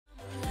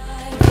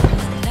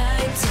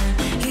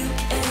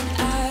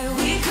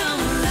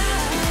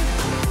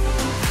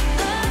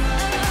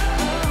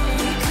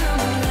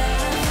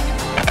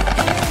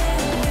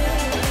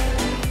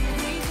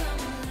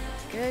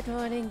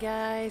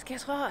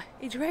guess what?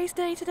 It's race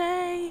day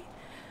today!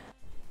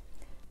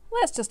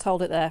 Let's just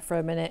hold it there for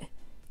a minute.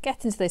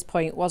 Getting to this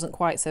point wasn't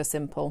quite so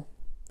simple.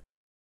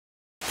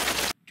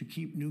 To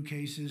keep new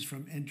cases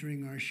from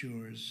entering our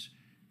shores,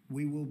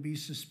 we will be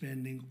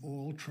suspending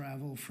all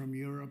travel from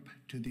Europe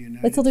to the United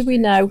States. Little did we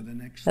know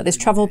that this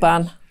travel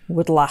ban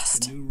would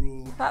last.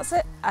 That's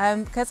it,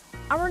 because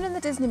I'm running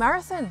the Disney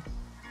Marathon.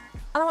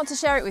 And I want to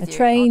share it with you.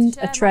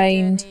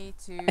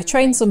 I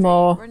trained some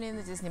more.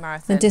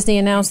 Then Disney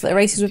announced that the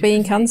races were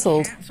being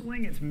cancelled.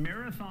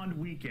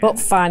 But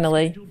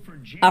finally,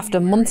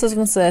 after months of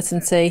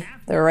uncertainty,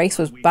 the race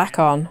was back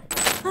on.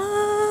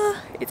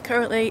 It's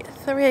currently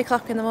 3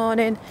 o'clock in the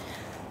morning,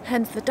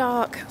 hence the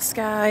dark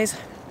skies.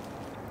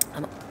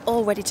 I'm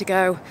all ready to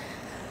go.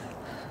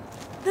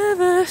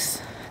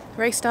 Nervous.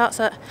 The race starts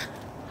at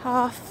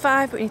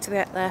 5:30, but we need to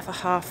get there for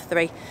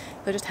 3:30.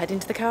 We're just heading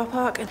to the car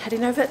park and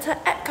heading over to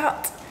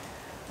Epcot.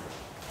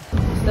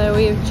 So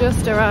we've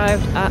just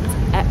arrived at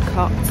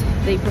Epcot.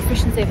 The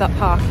proficiency of that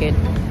parking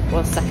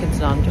was second to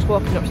none. Just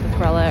walking up to the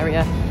corral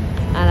area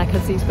and I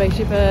can see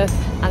Spaceship Earth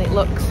and it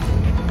looks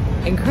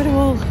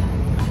incredible.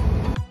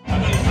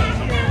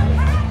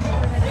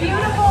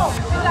 Beautiful!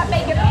 Does that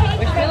make it pink?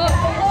 Make it blue?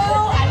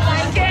 I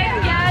like it,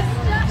 yes!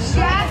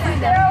 Yes,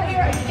 they're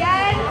here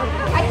again!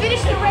 I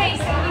finished the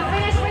race, and you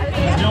finished with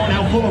me! Knowing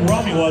how full of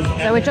Robbie was.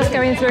 So we're just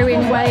going through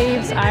in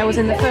waves. I was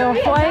in the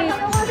fourth wave.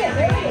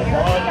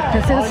 You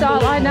can see the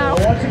start line now.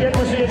 Once again,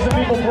 we're seeing some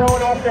people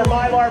throwing off their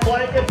Mylar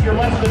blankets. You're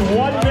less than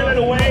 1 minute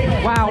away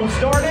from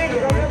starting,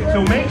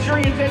 so make sure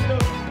you take those.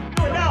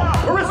 Do it now.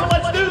 Marissa,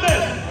 let's do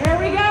this! Here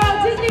we go!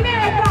 Disney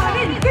Marathon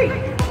in 3,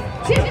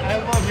 2,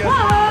 1, go!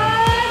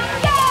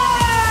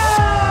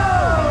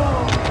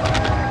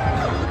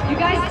 You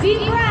guys,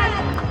 deep breath,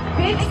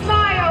 big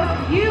smiles.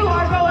 You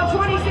are going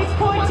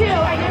 26.2,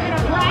 and you're going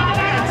to brag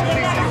about it for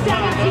the next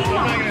 17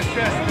 months.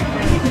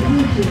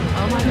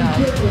 Oh my god.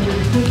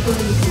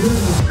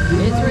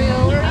 It's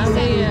real. I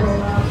see it.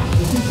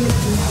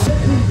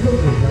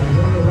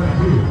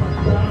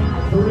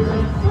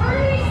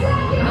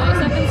 30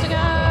 seconds to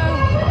go.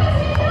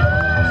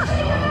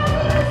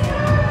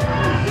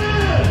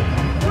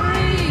 3.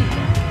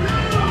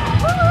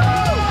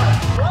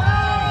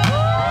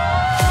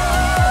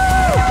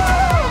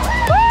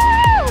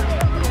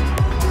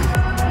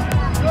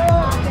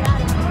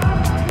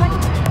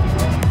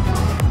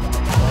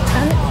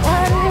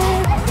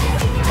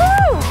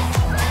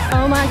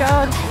 Oh my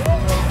god.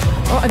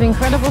 What an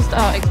incredible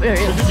start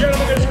experience. Ladies and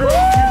gentlemen, this girl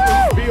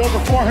used to be over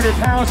 400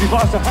 pounds. He's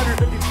lost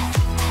 150.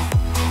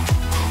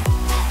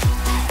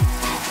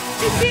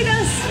 You see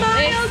those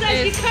smiles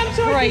as you come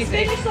towards the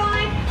finish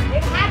line?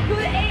 They've had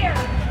good air.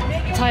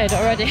 Tired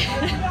already.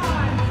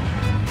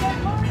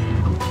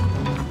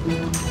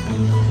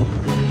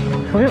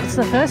 We're up to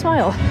the first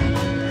mile.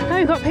 Oh,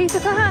 we've got Peter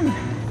Pan.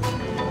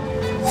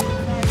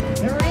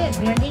 There it is,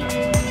 Mandy.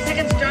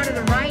 Second star to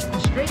the right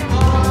and straight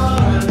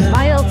on.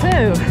 Mile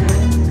 2.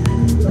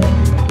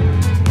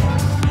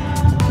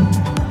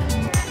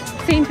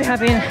 Seems to be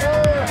having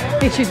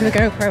issues with the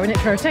GoPro and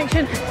its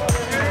rotation,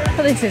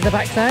 but this is the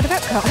backside of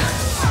Epcot.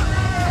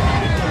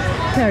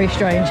 Very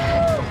strange.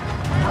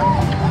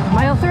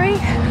 Mile 3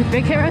 with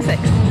Big Hero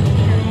 6.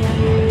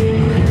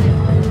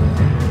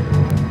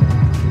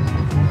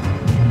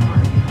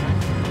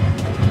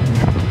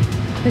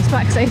 This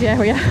backstage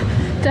area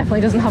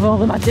definitely doesn't have all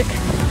the magic,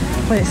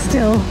 but it's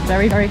still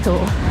very, very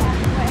cool.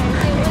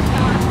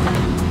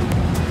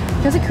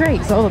 Because it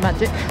creates all the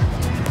magic.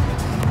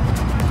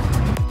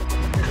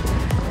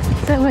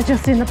 So we're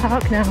just in the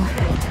park now.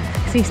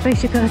 See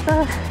Spaceship Earth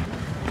there.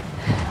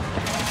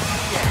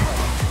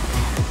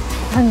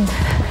 And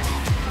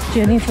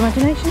Journey into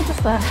Imagination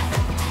just there.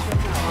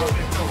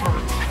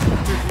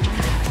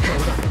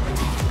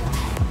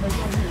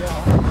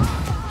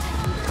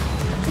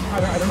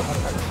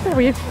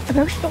 Very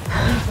emotional.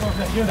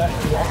 You're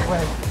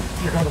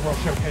going to World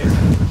Showcase.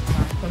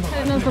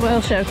 There's the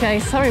World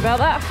Showcase. Sorry about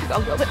that. Got a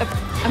little bit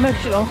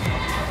emotional.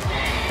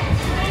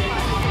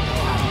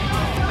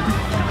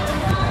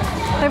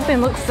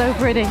 Everything looks so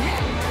pretty.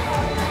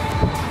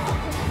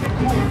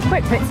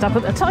 Quick pit stop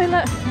at the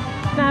toilet.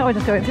 Now we're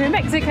just going through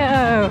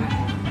Mexico.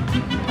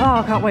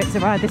 Oh, I can't wait to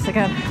ride this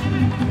again.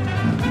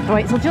 I'll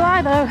wait till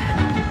July though.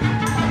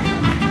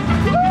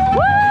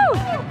 Woo!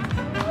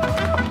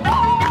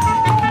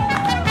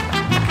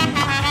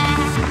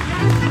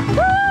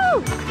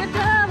 Woo! Good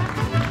job!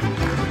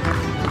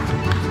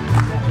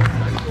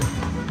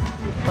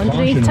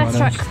 Underneath test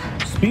tracks.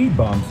 Speed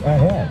bumps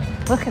ahead.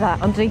 Look at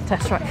that, underneath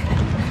test track.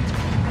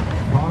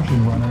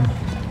 Caution runners.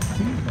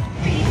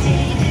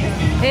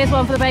 Here's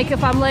one for the Baker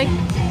family.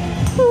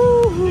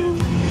 Woo-hoo.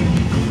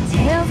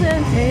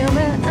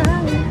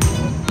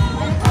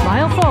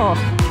 Mile 4.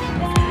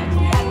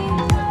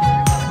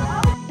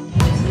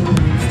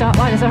 Start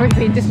line has already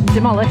been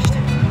demolished.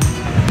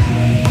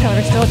 Trying to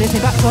restore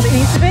Disney back to what it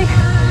needs to be.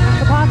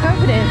 The park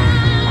opening.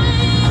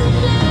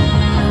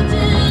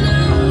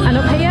 And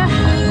up here,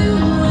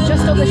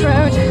 just up this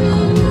road,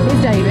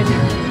 is David.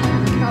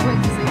 Can't wait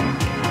to see him.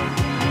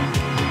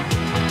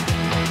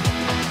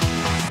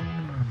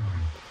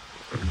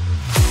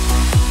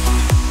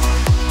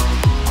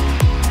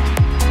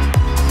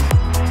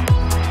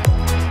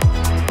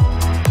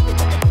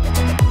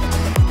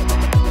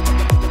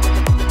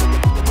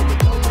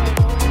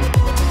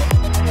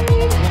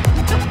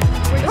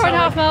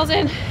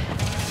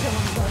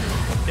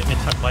 Getting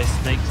attacked by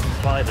snakes and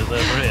spiders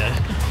over here.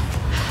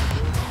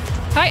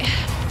 Right.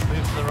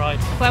 Move to the right.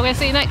 Where we'll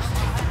see you next?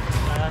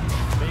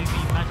 Maybe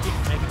magic,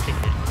 maybe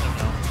ticket. I don't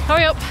know.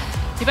 Hurry up.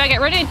 You better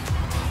get ready.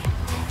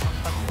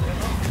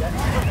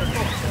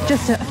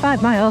 Just at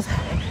 5 miles,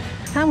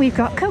 and we've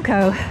got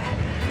Coco.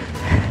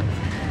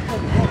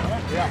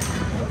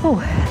 Oh,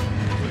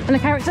 and a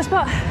character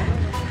spot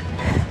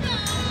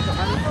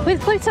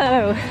with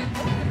Pluto.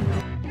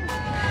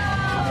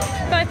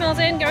 5 miles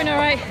in, going all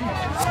right.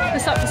 We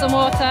stopped for some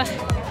water,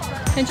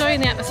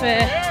 enjoying the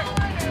atmosphere.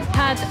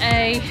 Had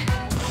a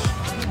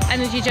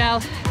energy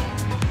gel.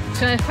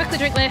 Just gonna quickly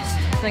drink this,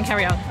 then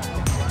carry on.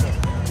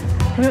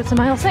 We're up to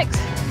mile 6.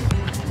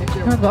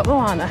 And we've got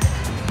Moana.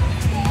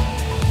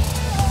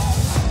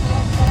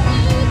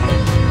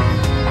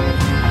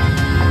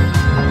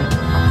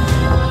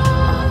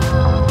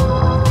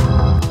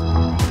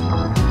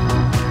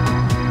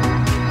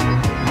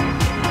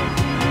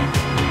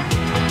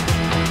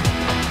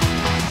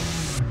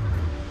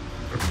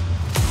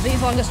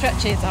 These longer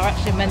stretches are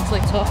actually mentally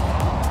tough,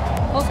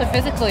 also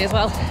physically as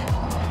well.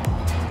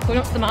 Going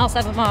up to the mile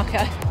 7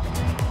 marker,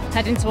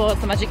 heading towards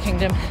the Magic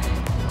Kingdom.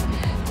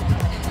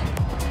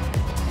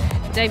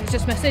 David's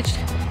just messaged.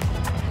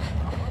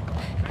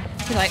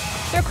 He's like,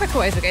 there are quicker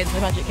ways of getting to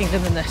the Magic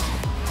Kingdom than this.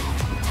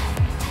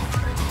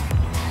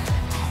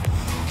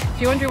 If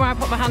you're wondering why I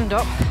put my hand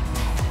up,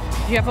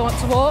 if you ever want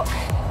to walk,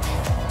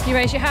 you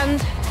raise your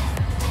hand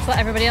to let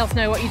everybody else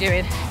know what you're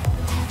doing.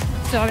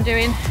 So I'm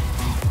doing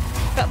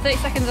about 30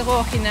 seconds of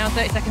walking now,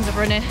 30 seconds of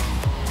running.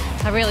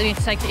 I really need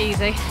to take it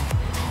easy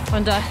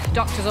under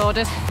doctor's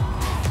orders.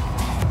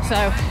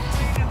 So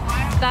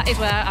that is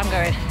where I'm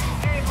going.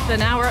 So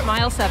now we're at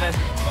mile 7.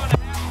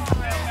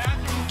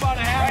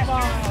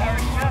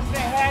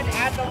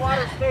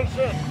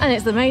 And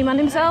it's the main man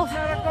himself.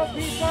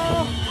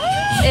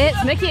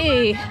 It's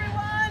Mickey.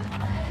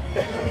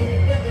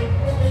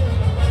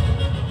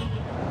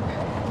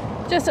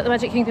 Just at the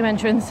Magic Kingdom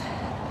entrance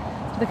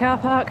to the car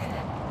park.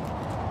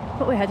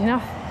 But we're heading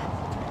off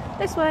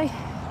this way.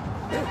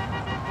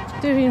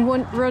 Doing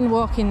one run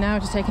walking now,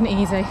 just taking it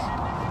easy.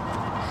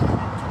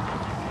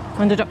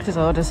 Under doctor's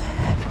orders.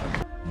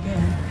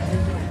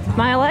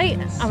 Mile 8,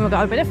 and we've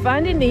got a bit of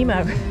Finding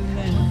Nemo.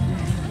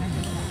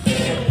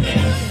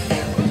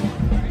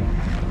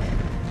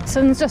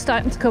 Sun's just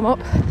starting to come up.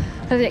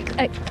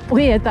 It's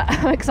weird that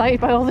I'm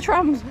excited by all the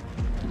trams.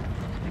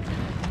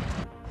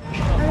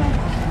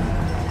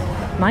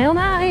 Mile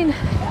 9,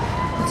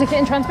 the Ticket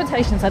and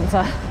Transportation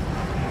Centre.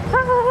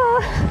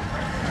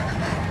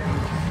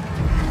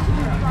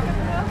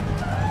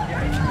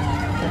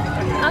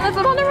 And there's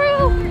a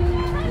monorail!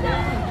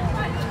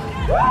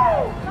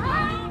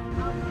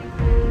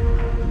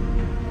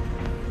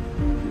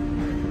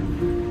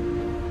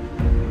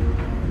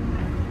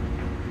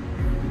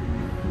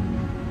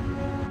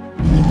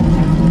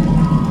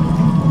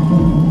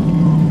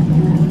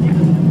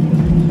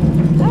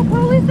 How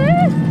cool is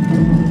this?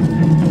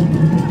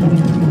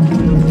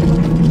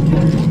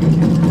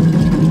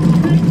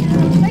 Thank you!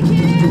 Thank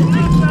you!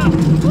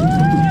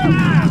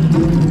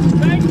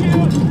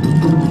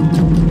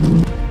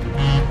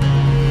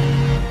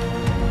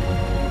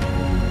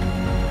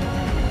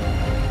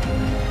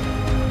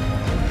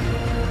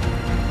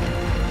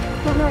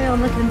 Monorail on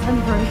the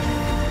Contemporary.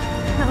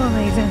 How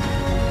amazing.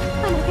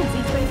 And I can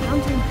see Space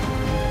Mountain.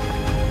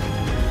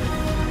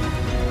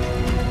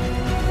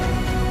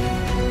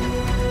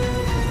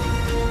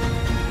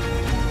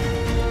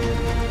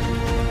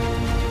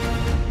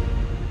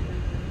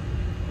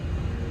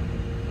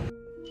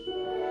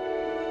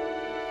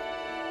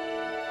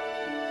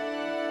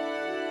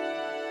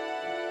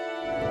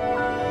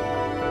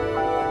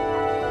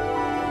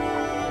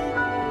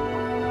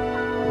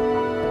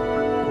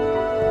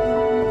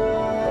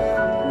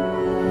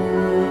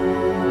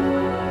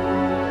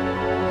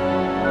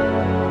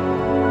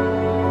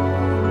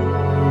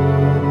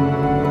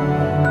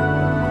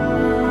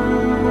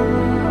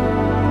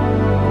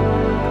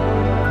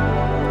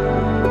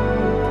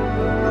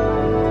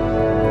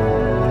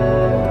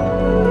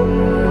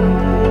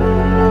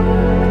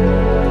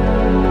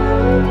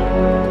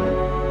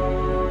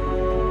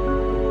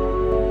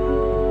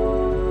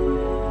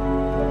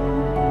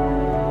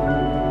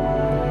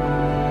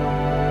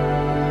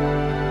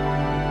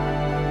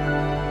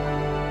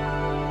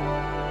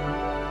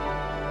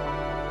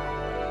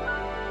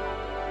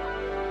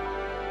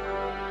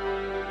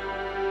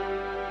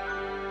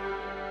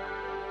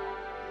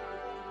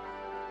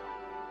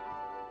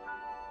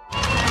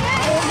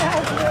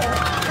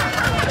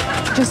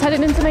 Just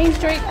heading into Main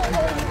Street. You're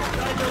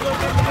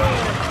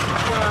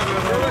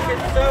looking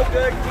so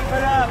good. Keep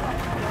it up.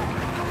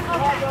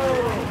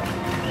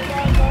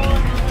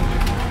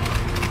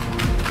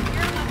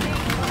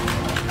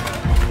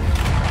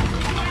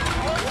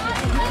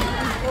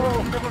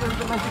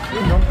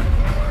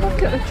 Look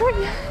at the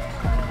tree.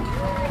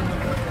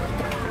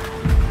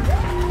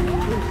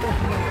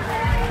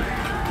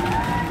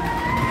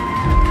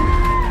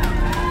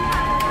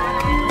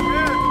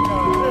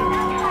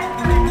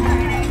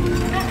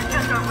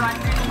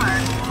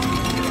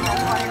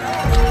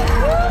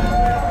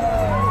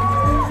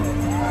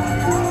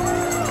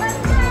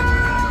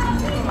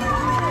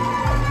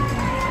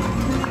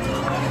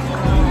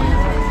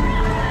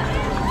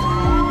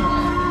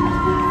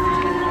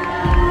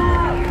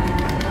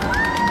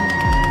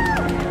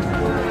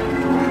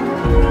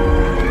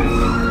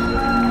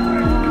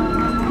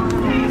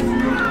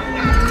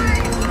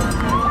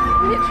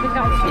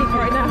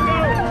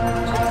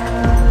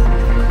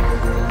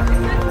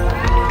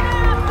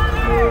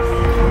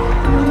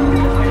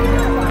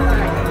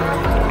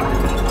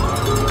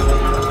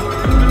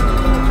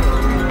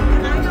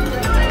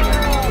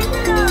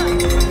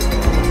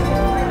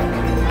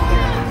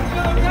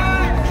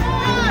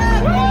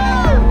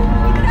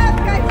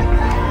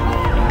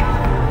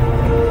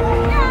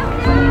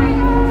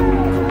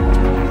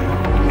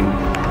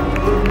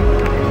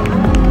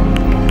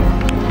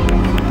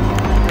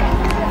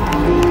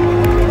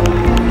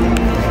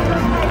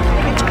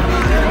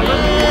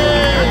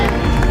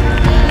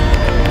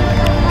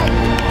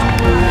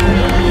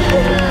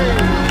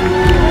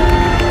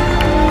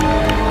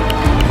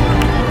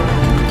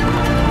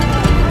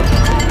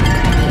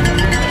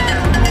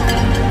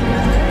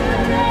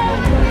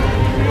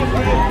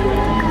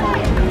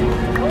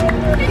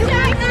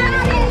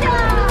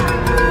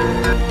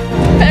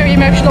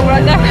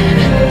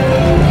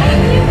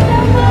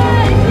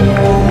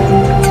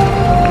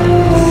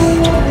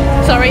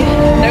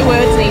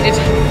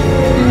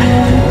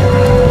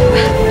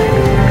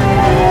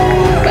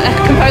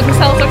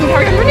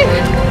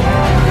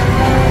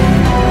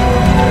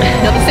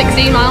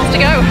 miles to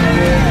go.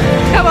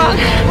 Come on,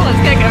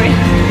 let's get going.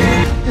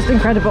 Just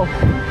incredible.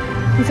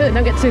 You certainly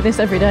don't get to do this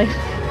every day.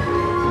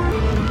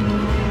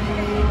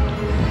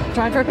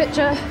 Tried for a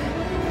picture,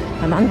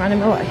 a man ran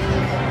him away.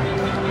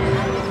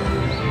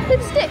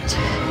 It's stitched.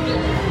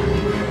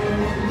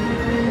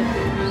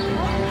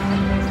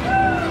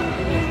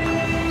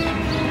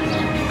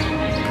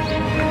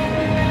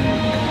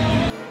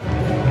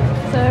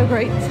 So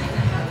great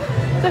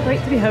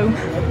to be home.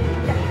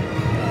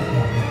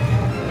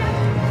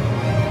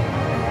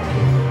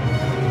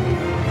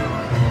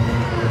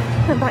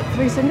 And back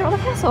through Cinderella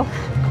Castle.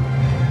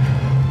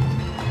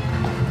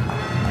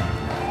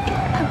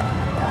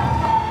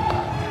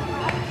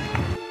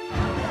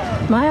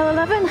 Mile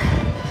 11,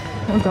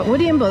 and we've got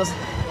Woody and Buzz.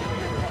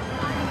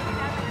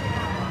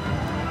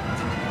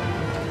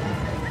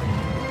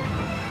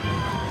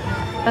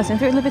 Passing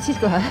through Liberty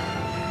Square.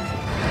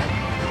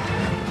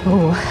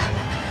 Oh,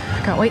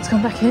 can't wait to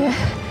come back here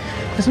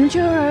for some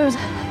churros.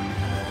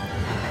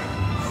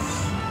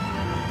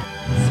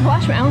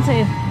 Splash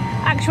Mountain,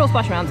 actual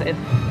Splash Mountain.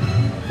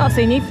 Not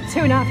seen you for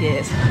 2.5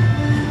 years.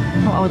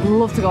 Oh, I would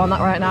love to go on that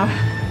right now,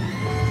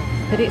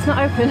 but it's not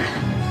open.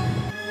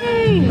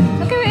 Hey,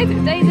 look who it is,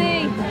 it's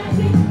Daisy!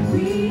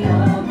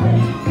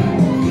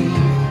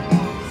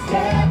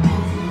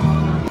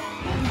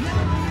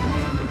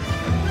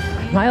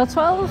 Mile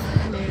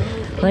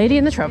 12, Lady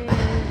in the Trump.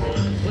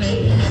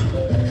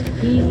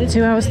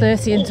 2 hours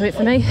 30 into it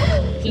for me,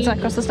 since I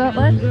crossed the start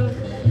line.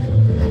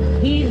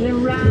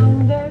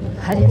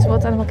 Heading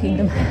towards Animal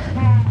Kingdom.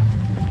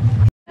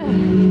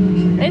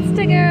 It's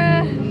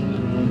Tigger!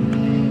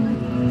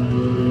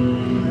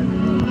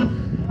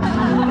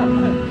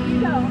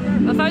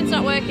 My phone's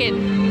not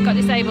working, got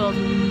disabled.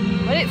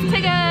 But it's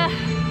Tigger!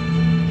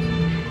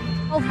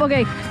 Wolf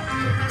buggy.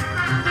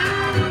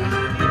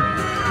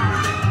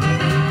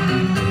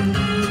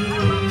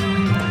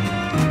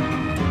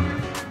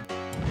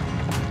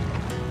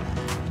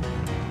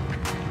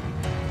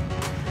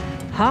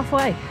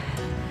 Halfway.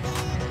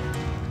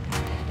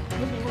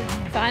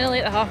 Finally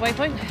at the halfway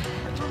point.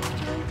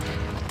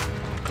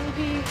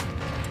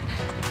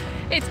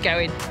 It's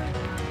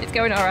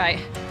going all right.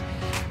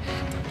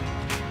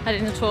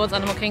 Heading towards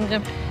Animal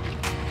Kingdom.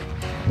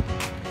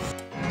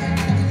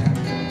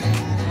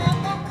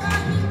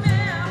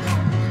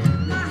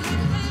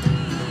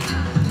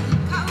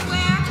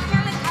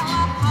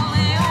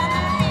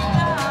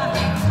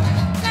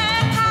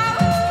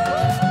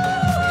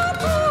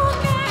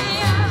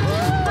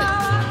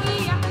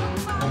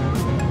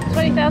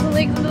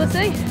 Leagues under the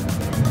sea,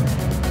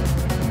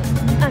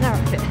 and our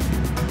outfit,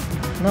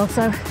 and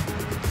also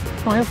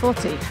mile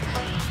 14.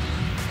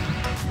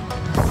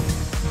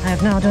 I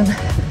have now done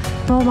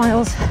more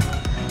miles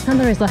than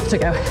there is left to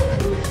go.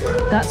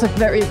 That's a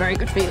very, very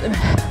good feeling.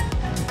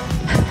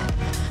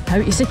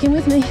 Hope you're sticking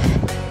with me.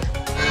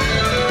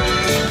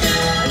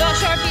 I'm not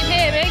sure if you can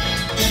hear me,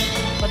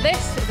 but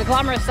this is the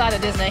glamorous side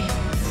of Disney.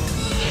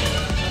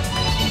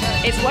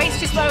 It's waste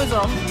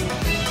disposal.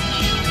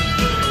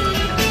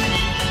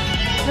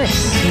 This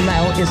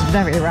smell is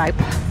very ripe.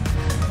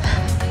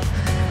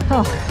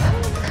 Oh,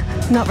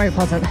 not very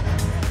pleasant.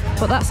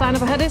 But that sign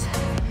up ahead is,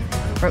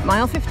 we're at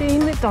mile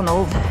 15 with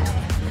Donald.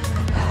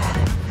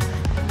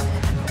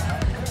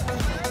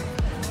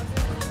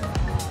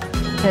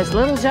 There's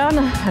Little John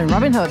and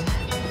Robin Hood.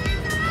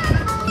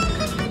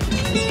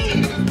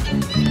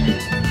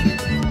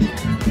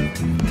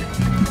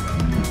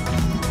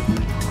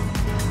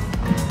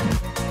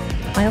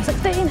 Mile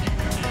 16.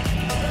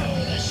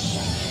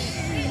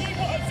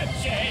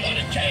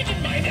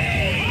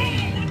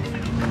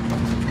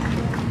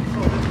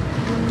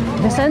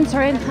 We're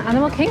entering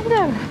Animal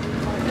Kingdom. You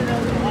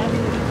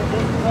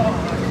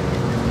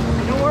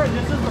know where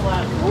this is the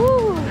last one?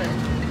 Ooh.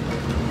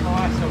 Oh,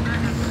 awesome.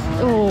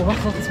 Oh,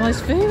 waffle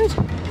smells food.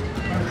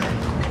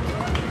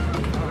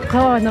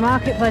 Oh, in the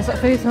marketplace, that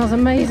food smells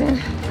amazing.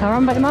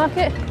 Around by the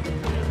market.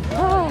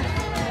 Oh.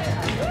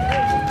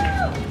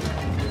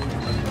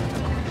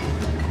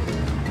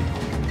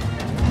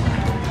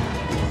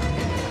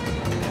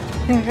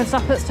 I think I can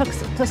stop at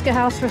Tusker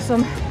House for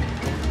some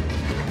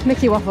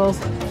Mickey waffles.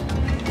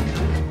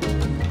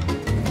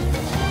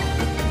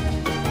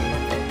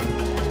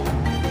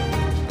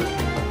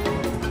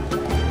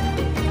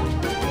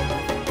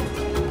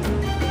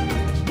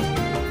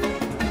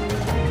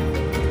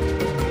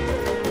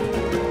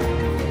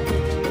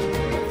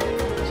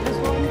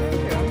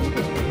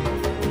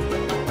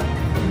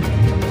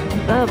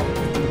 The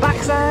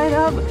backside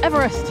of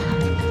Everest.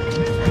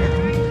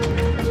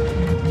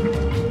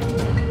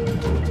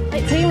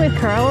 18 with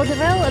Cruella de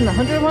Vil and the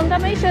 101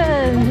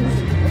 Dalmatians.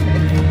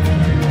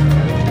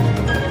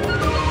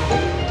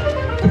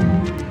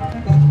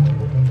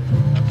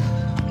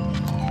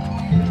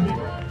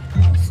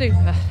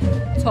 Super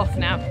tough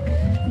now.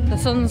 The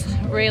sun's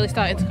really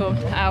starting to come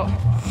out.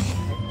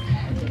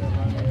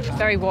 It's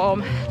very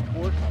warm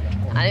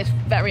and it's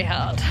very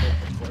hard.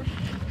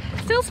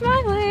 Still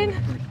smiling.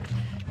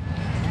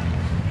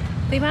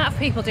 The amount of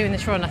people doing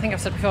this run, I think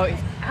I've said before, is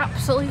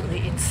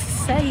absolutely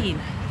insane.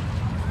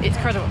 It's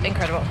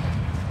incredible.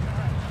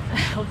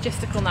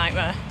 Logistical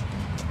nightmare.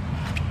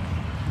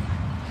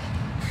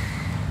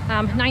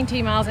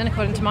 19 miles in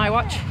according to my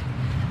watch,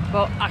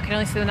 but I can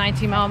only see the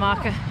 19-mile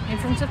marker in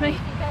front of me.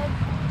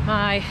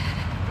 I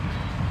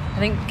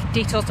think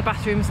detours to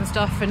bathrooms and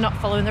stuff and not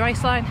following the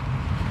race line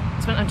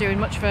has meant I'm doing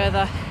much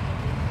further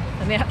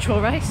than the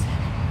actual race,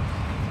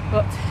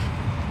 but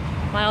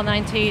mile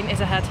 19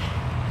 is ahead.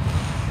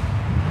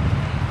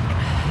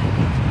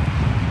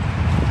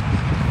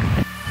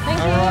 Thank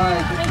you,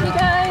 thank you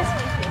guys.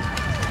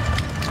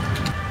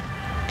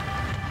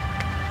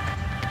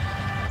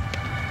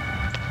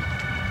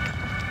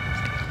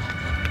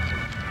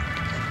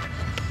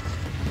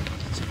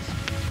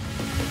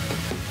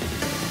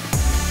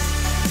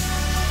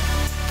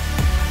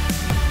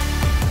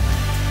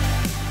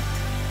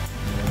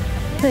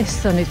 This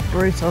sun is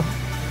brutal.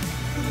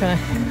 I'm trying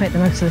to make the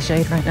most of the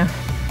shade right now.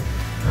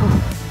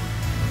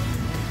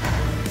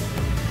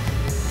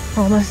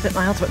 Almost at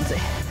mile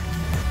 20.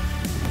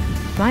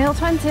 Mile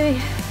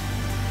 20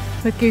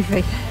 with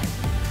Goofy.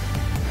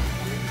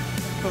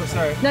 Oh,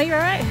 sorry. No, you're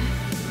alright.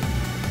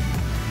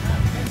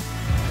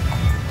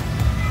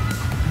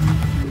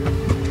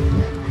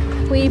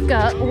 We've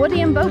got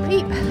Woody and Bo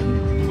Peep.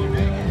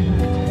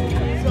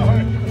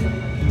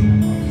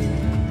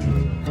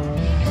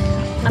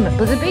 I'm at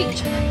Blizzard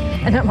Beach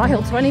and at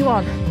mile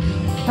 21.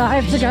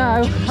 5 to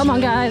go. Come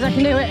on guys, I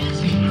can do it.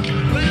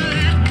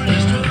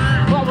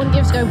 Well, I wouldn't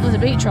give to go to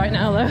Blizzard Beach right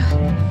now though.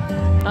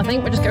 I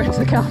think we're just going to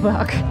the car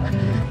park.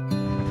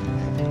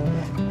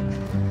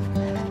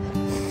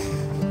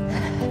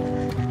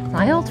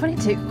 Mile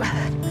 22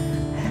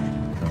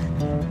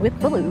 with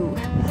Baloo.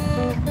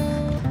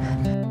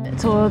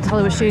 Towards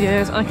Hollywood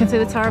Studios, and I can see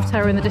the Tower of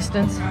Terror in the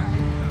distance.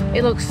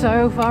 It looks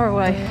so far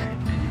away.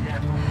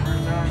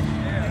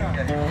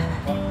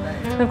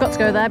 We've got to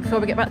go there before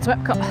we get back to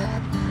Epcot.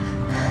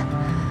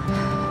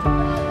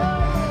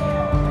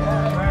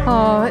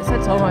 Oh, it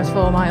says almost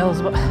 4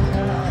 miles, but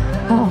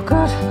oh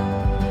god.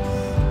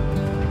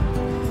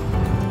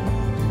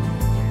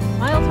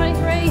 Mile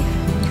 23.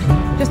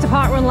 Just a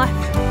park run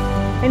left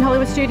in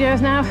Hollywood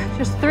Studios now.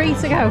 Just 3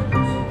 to go.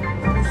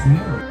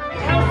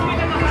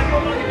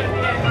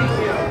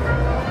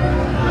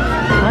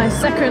 My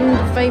second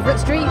favourite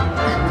street,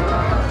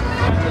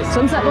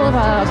 Sunset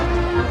Boulevard.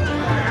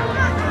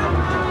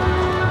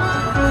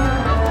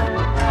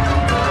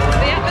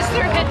 The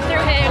atmosphere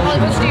through here in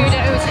Hollywood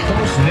Studios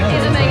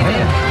is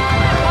amazing.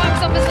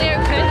 Park's obviously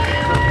open.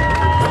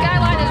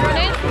 Skyline is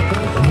running.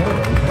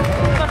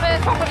 My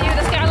first proper view of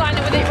the skyline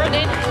with it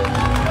running.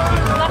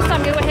 Last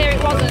time we were here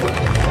it wasn't.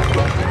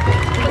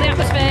 But the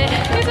atmosphere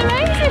is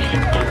amazing.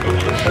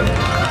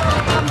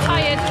 I'm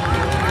tired.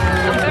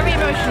 I'm very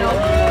emotional.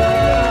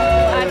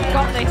 I've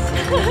got this.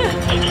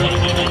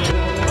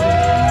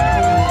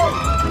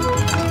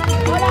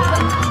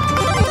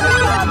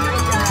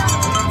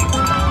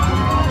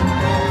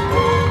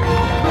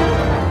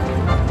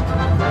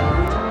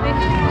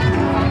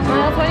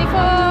 Mile 24.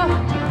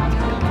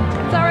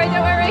 Sorry,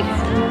 don't worry.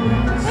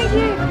 Thank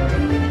you.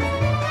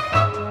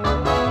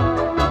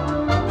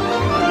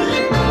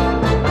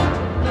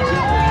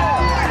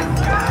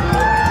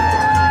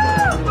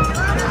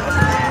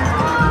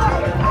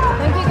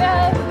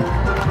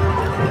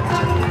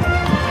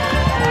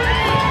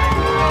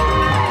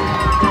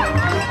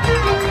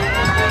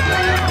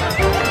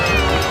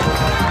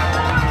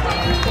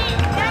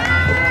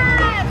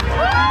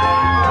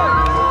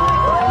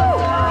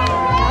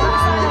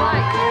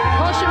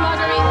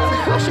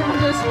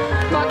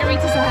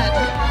 Margaritas ahead.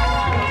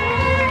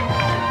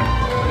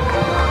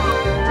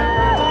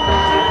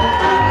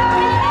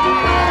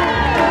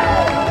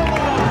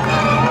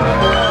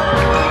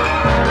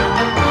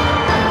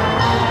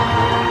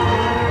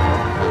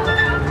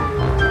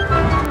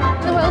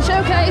 The World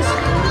Showcase,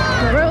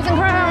 the Rose and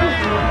Crown,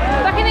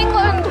 back in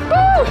England.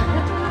 Woo!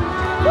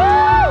 Woo!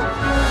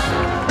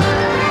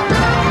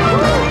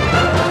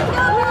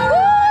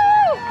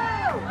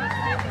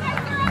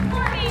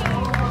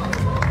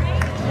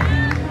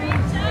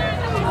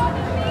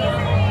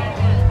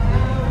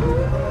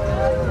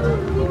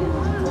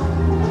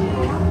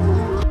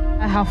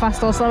 How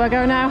fast or slow I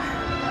go now.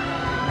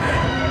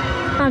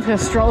 I'm just going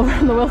to stroll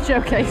around the World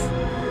Showcase.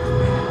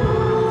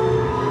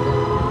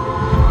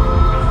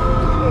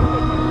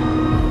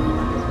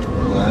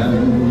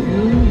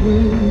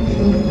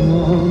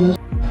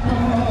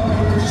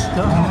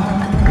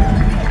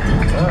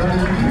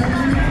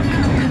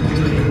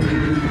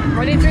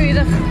 Running through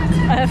the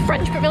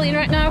French Pavilion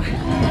right now,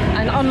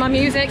 and on my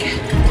music,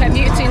 I'm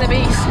Beauty and the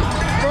Beast.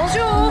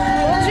 Bonjour!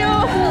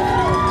 Bonjour!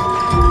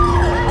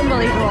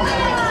 Unbelievable.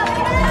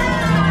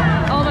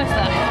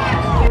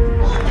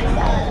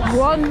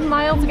 1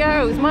 mile to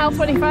go. It's mile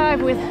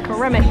 25 with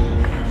Remy.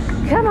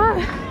 Come on.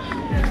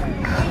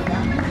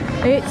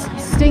 It's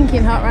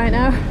stinking hot right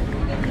now.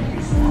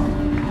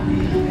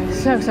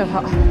 So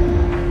hot.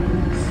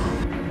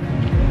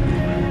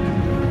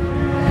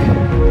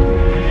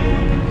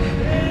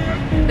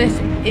 This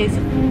is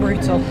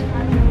brutal.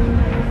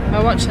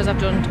 My watch says I've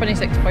done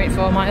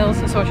 26.4 miles,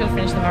 so I should have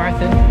finished the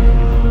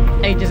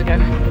marathon ages ago.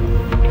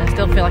 I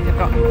still feel like I've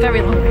got a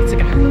very long way to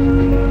go.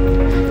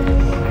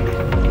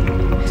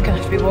 It's going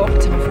to have to be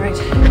walked, I'm afraid.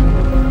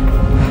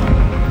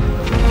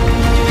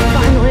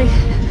 Finally,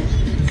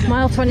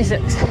 mile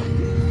 26.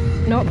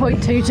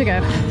 0.2 to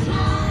go.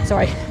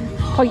 Sorry,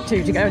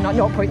 0.2 to go, not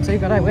 0.2,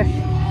 God I wish.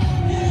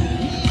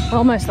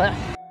 Almost there.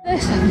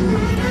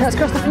 Let's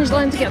cross the finish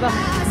line together.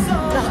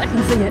 Now that I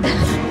can see it.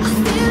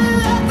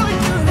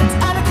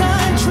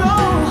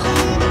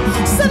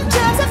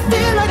 Sometimes I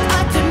feel like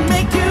I can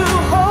make you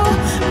whole.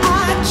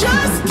 I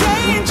just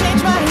can't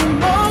change my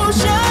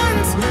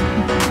emotions.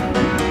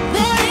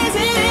 There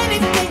isn't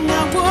anything I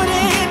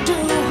wouldn't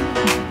do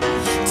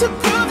to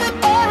prove that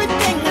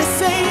everything I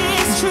say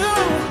is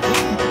true.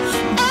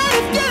 And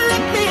if you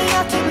let me,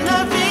 I can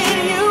love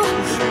you.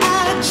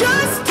 I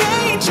just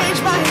can't change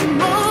my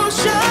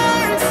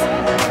emotions.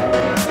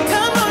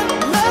 Come on,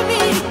 love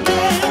me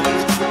again.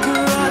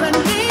 Girl, I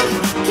need,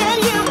 can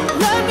you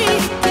love me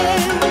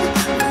again?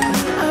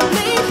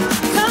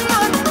 Come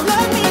on,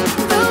 love me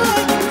the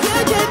way you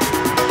did.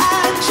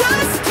 I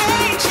just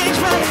can't change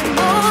my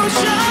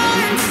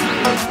emotions.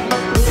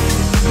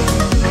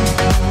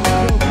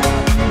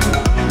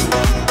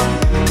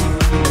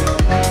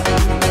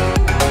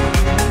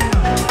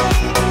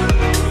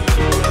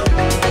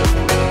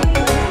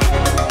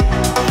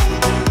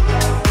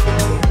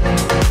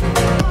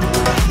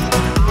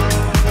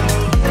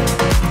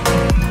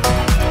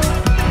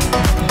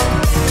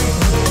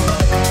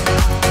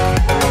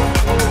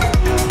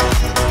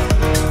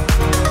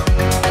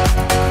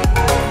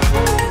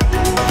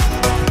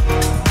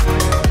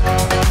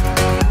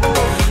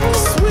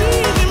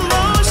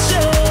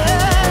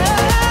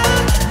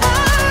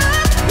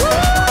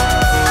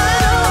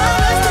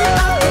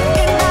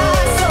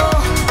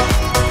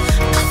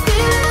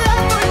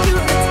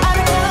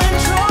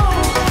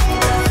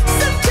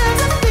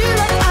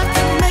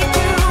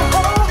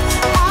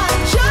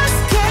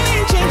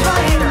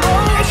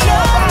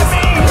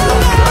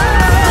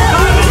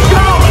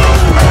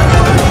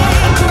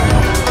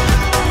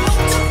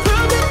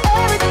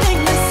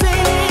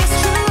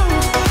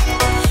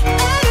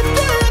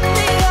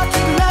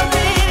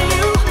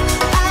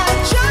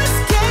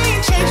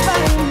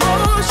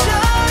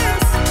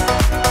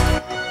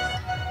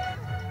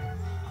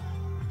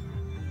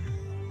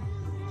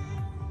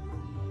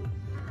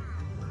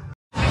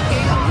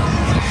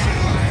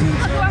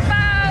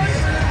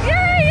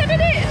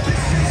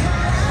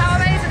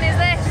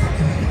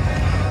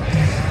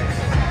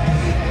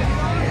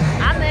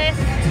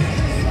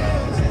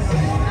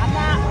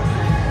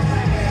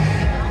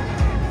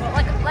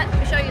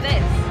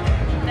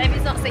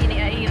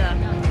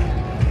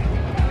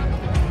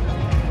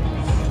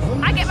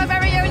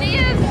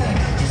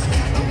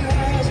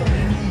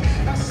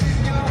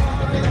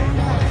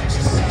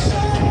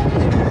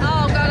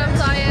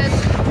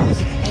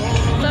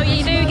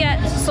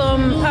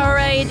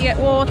 You get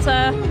water,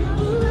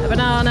 a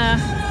banana.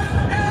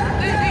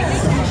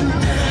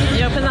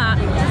 You open that.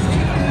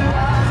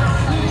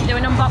 Do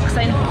an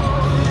unboxing.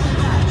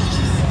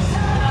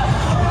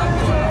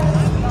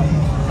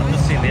 I've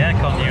just seen the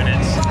aircon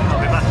units. I'll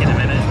be back in a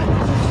minute.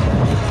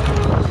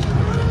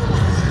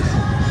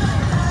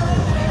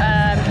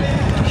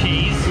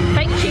 Cheese.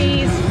 Fake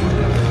cheese.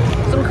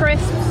 Some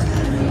crisps.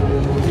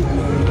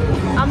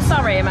 I'm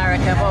sorry,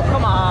 America, but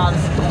come on.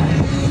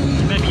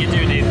 Maybe you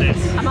do need this.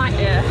 I might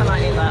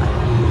need that.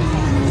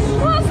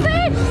 What's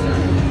this?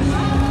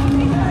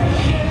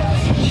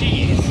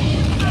 Cheese.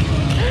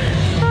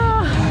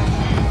 Oh.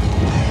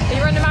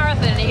 You run a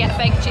marathon and you get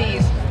fake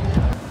cheese.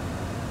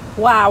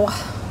 Wow,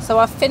 so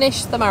I've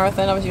finished the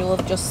marathon. As you'll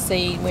have just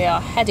seen, we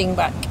are heading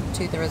back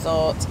to the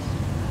resort.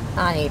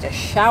 I need a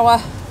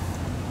shower.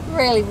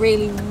 Really,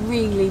 really,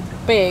 really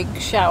big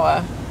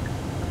shower.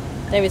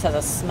 David says I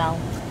smell.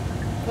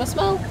 Do I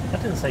smell? I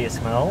didn't say you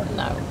smell.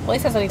 No. Well, he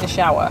says I need a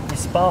shower. You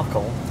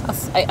sparkle.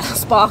 I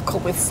sparkle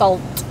with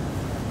salt.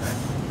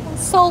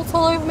 Salt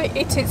all over me.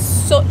 It is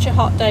such a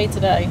hot day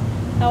today.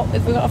 How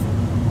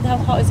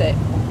hot is it?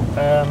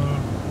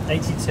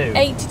 82.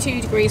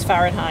 82 degrees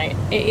Fahrenheit.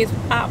 It is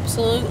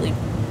absolutely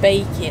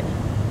baking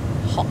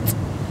hot.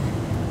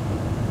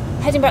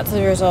 Heading back to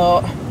the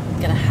resort.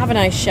 Gonna have a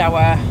nice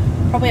shower.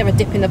 Probably have a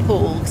dip in the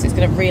pool because it's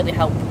gonna really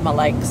help with my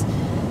legs.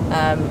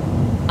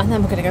 And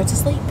then we're gonna go to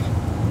sleep.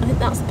 I think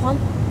that's the plan,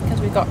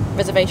 because we've got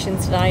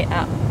reservations tonight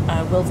at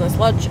Wilderness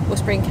Lodge,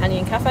 Whispering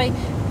Canyon Cafe,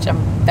 which I'm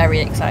very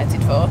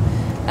excited for.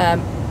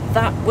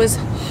 That was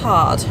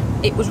hard.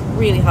 It was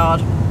really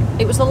hard.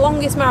 It was the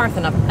longest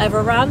marathon I've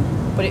ever ran,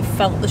 but it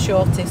felt the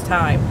shortest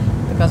time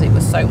because it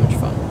was so much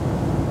fun.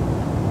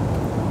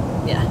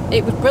 Yeah,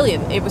 it was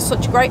brilliant. It was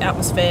such a great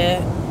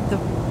atmosphere. The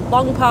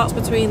long parts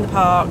between the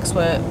parks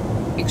were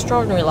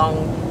extraordinarily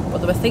long, but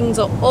there were things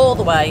all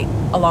the way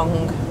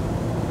along.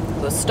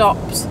 There were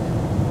stops.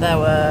 There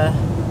were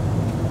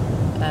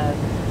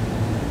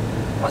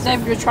what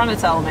David was trying to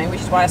tell me,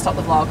 which is why I stopped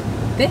the vlog.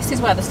 This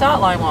is where the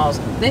start line was.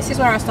 This is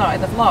where I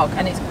started the vlog,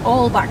 and it's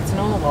all back to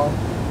normal.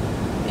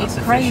 It's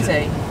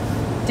crazy.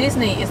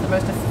 Disney is the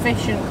most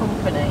efficient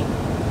company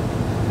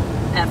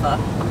ever.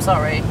 I'm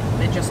sorry,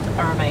 they just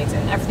are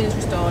amazing. Everything's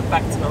restored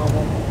back to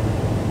normal.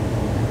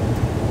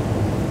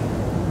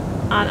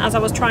 And as I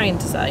was trying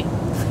to say,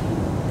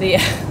 the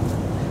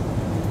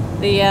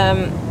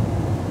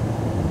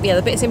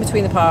bits in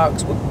between the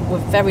parks were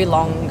very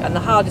long, and the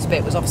hardest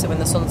bit was obviously when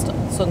the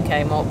sun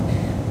came up.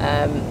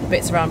 The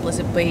bits around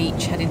Blizzard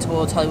Beach, heading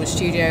towards Hollywood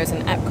Studios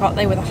and Epcot,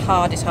 they were the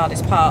hardest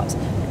parts.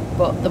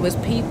 But there was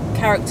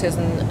characters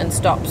and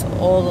stops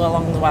all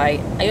along the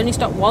way. I only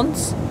stopped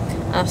once,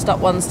 and I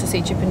stopped once to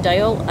see Chip and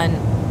Dale, and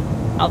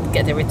I'll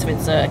get ready to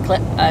insert a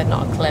clip,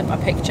 a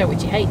picture,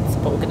 which he hates,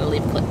 but we're going to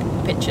leave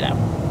a picture now.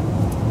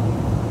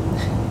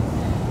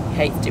 He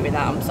hates doing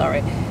that, I'm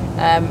sorry.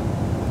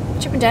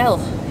 Chip and Dale,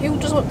 who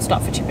doesn't want to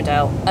stop for Chip and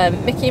Dale?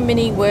 Mickey and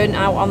Minnie weren't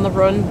out on the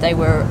run, they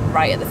were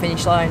right at the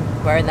finish line,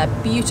 wearing their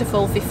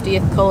beautiful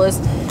 50th colours,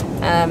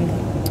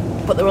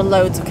 but there were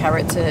loads of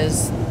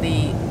characters.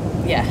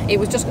 It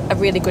was just a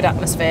really good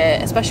atmosphere,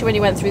 especially when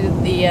you went through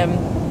the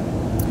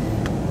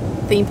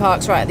theme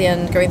parks right at the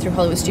end, going through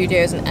Hollywood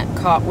Studios and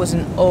Epcot was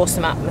an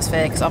awesome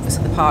atmosphere because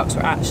obviously the parks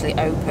were actually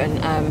open.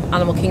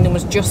 Animal Kingdom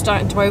was just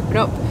starting to open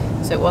up,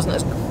 so it wasn't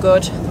as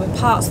good. There were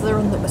parts of the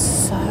run that were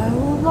so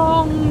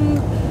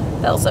long,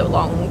 felt so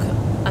long,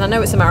 and I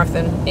know it's a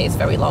marathon, it is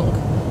very long,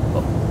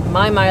 but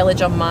my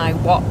mileage on my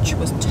watch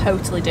was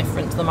totally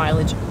different to the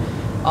mileage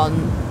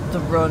on the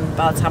run.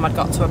 By the time I'd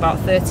got to about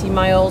 30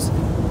 miles,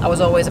 I was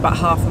always about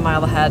half a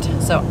mile ahead.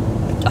 So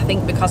I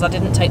think because I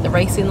didn't take the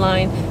racing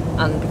line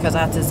and because I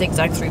had to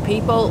zigzag through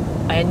people,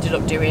 I ended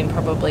up doing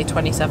probably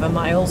 27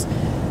 miles.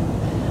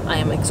 I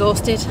am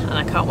exhausted and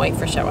I can't wait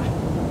for a shower.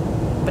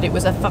 But it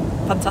was a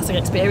fantastic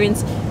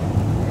experience.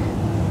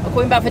 I'm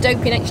coming back for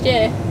Dopey next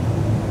year.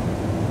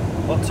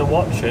 What, to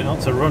watch it, not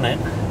to run it?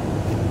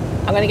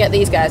 I'm going to get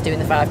these guys doing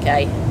the 5k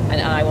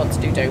and I want to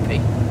do Dopey.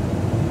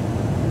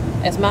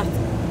 As math,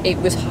 it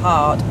was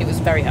hard, it was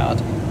very hard,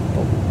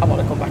 but I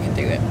want to come back and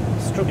do it.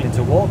 Struggling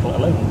to walk, let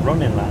alone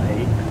running that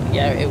heat.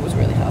 Yeah, it was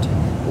really hard.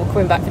 We're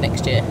coming back for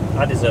next year.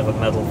 I deserve a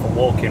medal for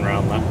walking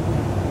around that.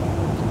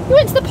 You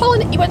went to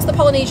the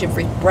Polynesian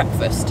for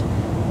breakfast.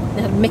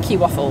 They had Mickey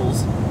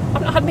waffles.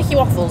 I've not had Mickey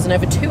waffles in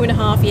over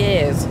 2.5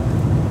 years.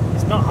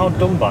 It's not hard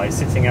done by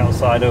sitting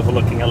outside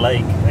overlooking a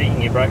lake,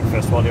 eating your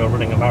breakfast while you're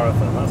running a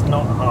marathon. That's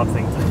not a hard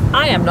thing to do.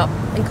 I am not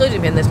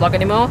including me in this vlog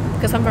anymore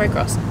because I'm very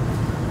cross.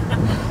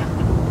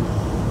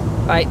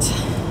 Right.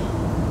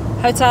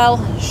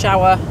 Hotel,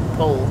 shower,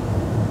 pool.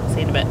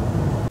 See you in a bit.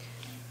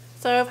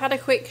 So I've had a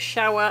quick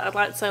shower. I'd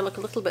like to say I look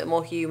a little bit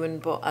more human,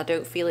 but I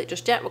don't feel it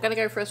just yet. We're going to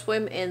go for a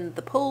swim in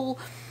the pool,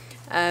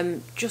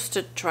 just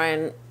to try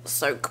and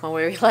soak my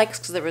weary legs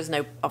because there is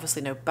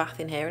obviously no bath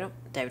in here, and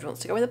David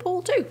wants to go in the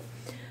pool too.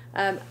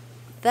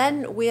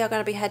 Then we are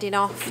going to be heading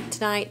off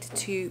tonight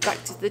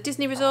back to the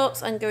Disney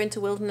resorts and going to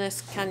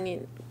Wilderness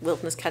Canyon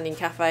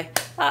Cafe.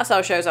 That's how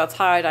it shows how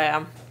tired I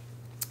am.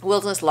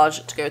 Wilderness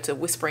Lodge to go to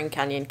Whispering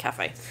Canyon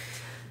Cafe.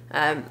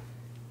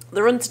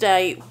 The run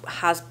today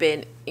has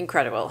been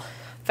incredible.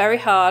 Very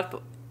hard,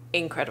 but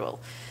incredible.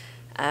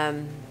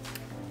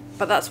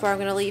 But that's where I'm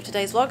going to leave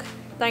today's vlog.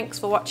 Thanks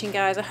for watching,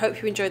 guys. I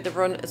hope you enjoyed the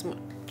run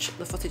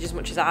the footage as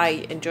much as I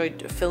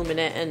enjoyed filming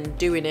it and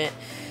doing it.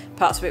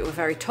 Parts of it were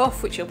very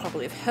tough, which you'll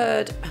probably have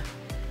heard,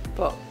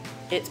 but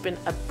it's been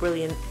a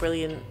brilliant,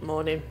 brilliant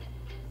morning.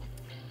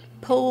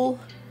 Pool,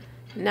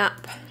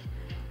 nap,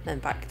 then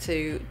back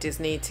to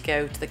Disney to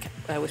go to the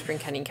Whispering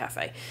Canyon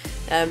Cafe.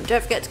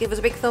 Don't forget to give us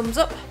a big thumbs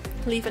up,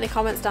 leave any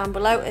comments down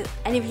below.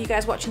 Any of you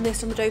guys watching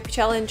this on the Dopey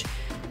Challenge,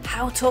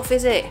 how tough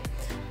is it?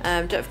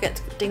 Don't forget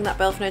to ding that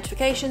bell for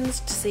notifications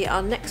to see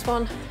our next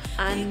one,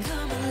 and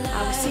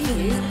I will see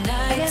you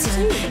again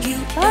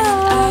soon.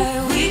 Bye!